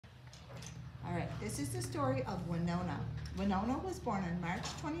This is the story of Winona. Winona was born on March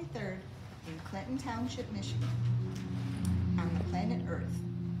 23rd in Clinton Township, Michigan, on the planet Earth.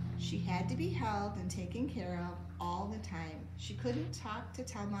 She had to be held and taken care of all the time. She couldn't talk to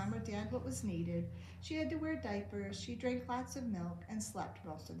tell mom or dad what was needed. She had to wear diapers, she drank lots of milk, and slept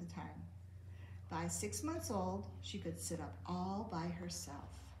most of the time. By 6 months old, she could sit up all by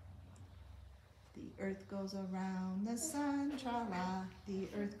herself. The earth goes around the sun, tra-la. The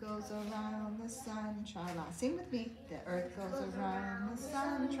earth goes around the sun, tra-la. Sing with me. The earth goes around the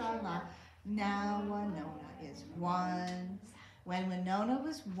sun, tra-la. Now Winona is one. When Winona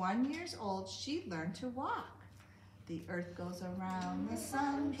was 1 year old, she learned to walk. The earth goes around the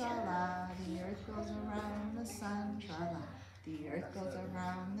sun, tra-la. The earth goes around the sun, tra-la. The earth goes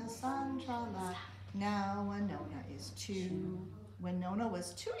around the sun, tra-la. Now Winona is 2. When Winona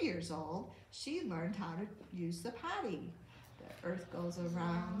was 2 years old, she learned how to use the potty. The earth goes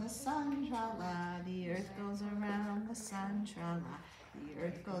around the sun, tra-la. The earth goes around the sun, tra-la. The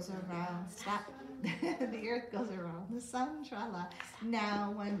earth goes around, stop. The earth goes around the sun, tra-la.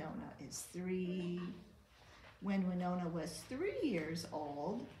 Now Winona is 3. When Winona was 3 years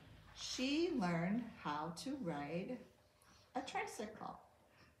old, she learned how to ride a tricycle.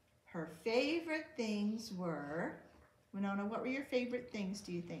 Her favorite things were, Winona, what were your favorite things,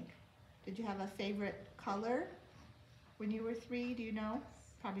 do you think? Did you have a favorite color when you were 3? Do you know?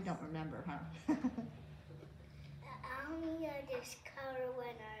 Probably don't remember, huh? I only know this color when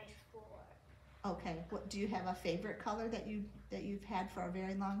I was 4. Okay. What, do you have a favorite color that you've had for a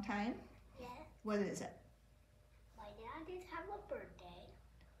very long time? Yes. What is it? My dad did have a birthday,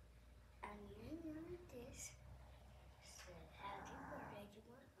 and you know this said happy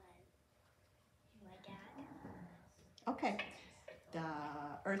birthday to my dad. Okay. The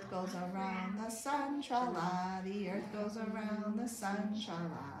earth goes around the sun, tra-la. The earth goes around the sun,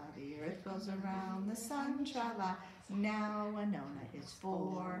 tra-la. The earth goes around the sun, tra-la. Now Winona is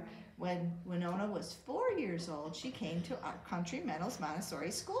 4. When Winona was 4 years old, she came to our Country Meadows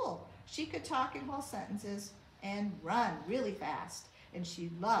Montessori school. She could talk in whole sentences and run really fast, and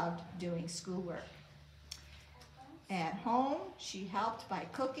she loved doing schoolwork. At home, she helped by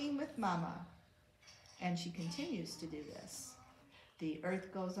cooking with Mama, and she continues to do this. The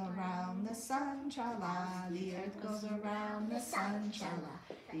earth goes around the sun, tra-la. The earth goes around the sun, tra-la.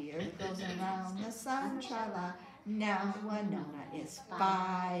 The earth goes around the sun, tra-la. Now Winona is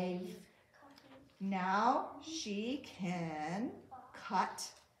 5. Now she can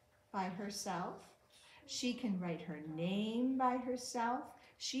cut by herself. She can write her name by herself.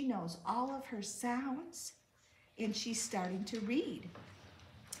 She knows all of her sounds, and she's starting to read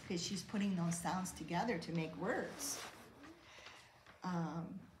because she's putting those sounds together to make words.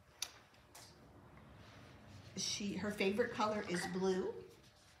 Her favorite color is blue,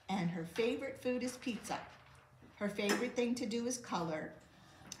 and her favorite food is pizza. Her favorite thing to do is color,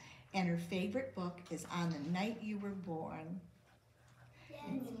 and her favorite book is On the Night You Were Born.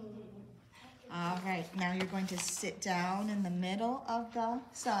 All right, now you're going to sit down in the middle of the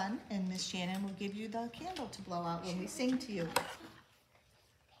sun, and Miss Shannon will give you the candle to blow out when we sing to you.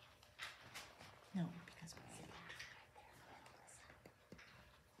 No, because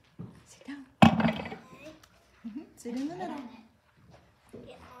we sit down. Sit in the middle.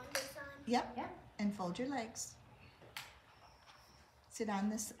 Get on the sun. Yep. And fold your legs. Sit on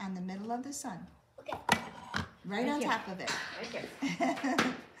this on the middle of the sun. Okay. Right on top of it. Right there.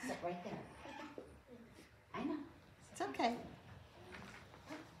 Sit right there. I know. It's okay.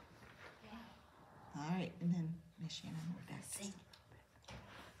 All right, and then Miss Shannon will back. Sing.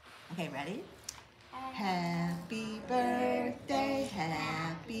 Okay, ready? Happy birthday,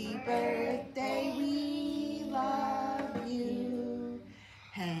 we love you.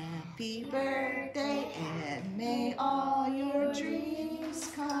 Happy birthday, and may all your dreams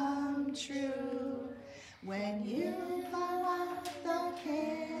come true. When you blow out the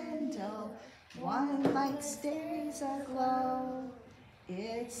candle, one light stays aglow.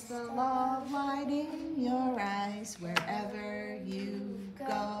 It's the love light in your eyes wherever you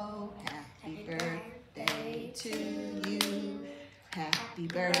go. Happy birthday to you. Happy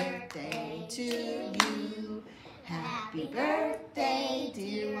birthday to you. Happy birthday,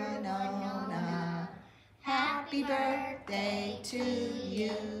 dear Winona. Happy birthday to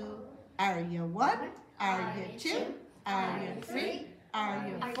you. Are you 1? Are you 2? Are you 3? Are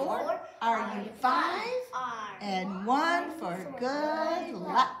you 4? Are you 5? And 1 for good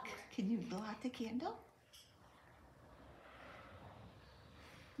luck. Can you blow out the candle?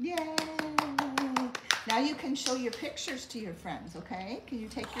 Yay! Now you can show your pictures to your friends, okay? Can you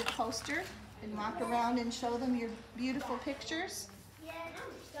take your poster and walk around and show them your beautiful pictures? Yeah,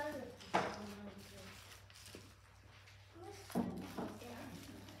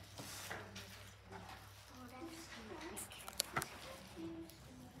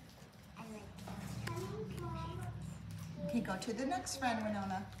 Okay, go to the next friend,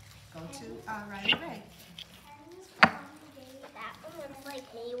 Winona. Go to Riley Ray. That one looks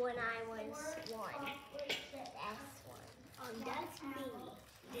like me when I was 1. That's one. That's me.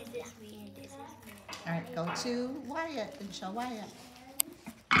 This is me and this is me. All right, go to Wyatt and show Wyatt.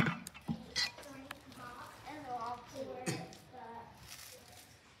 And they're all cute.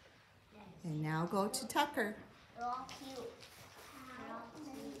 And now go to Tucker. They're all cute.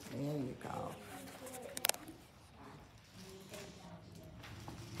 There you go.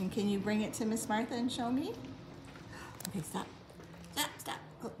 And can you bring it to Miss Martha and show me? Okay, stop. Stop, stop.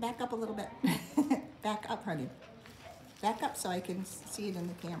 Go back up a little bit. Back up, honey. Back up so I can see it in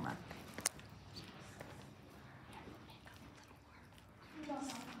the camera.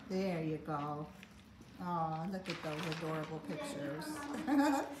 There you go. Oh, look at those adorable pictures.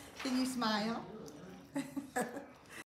 Can you smile?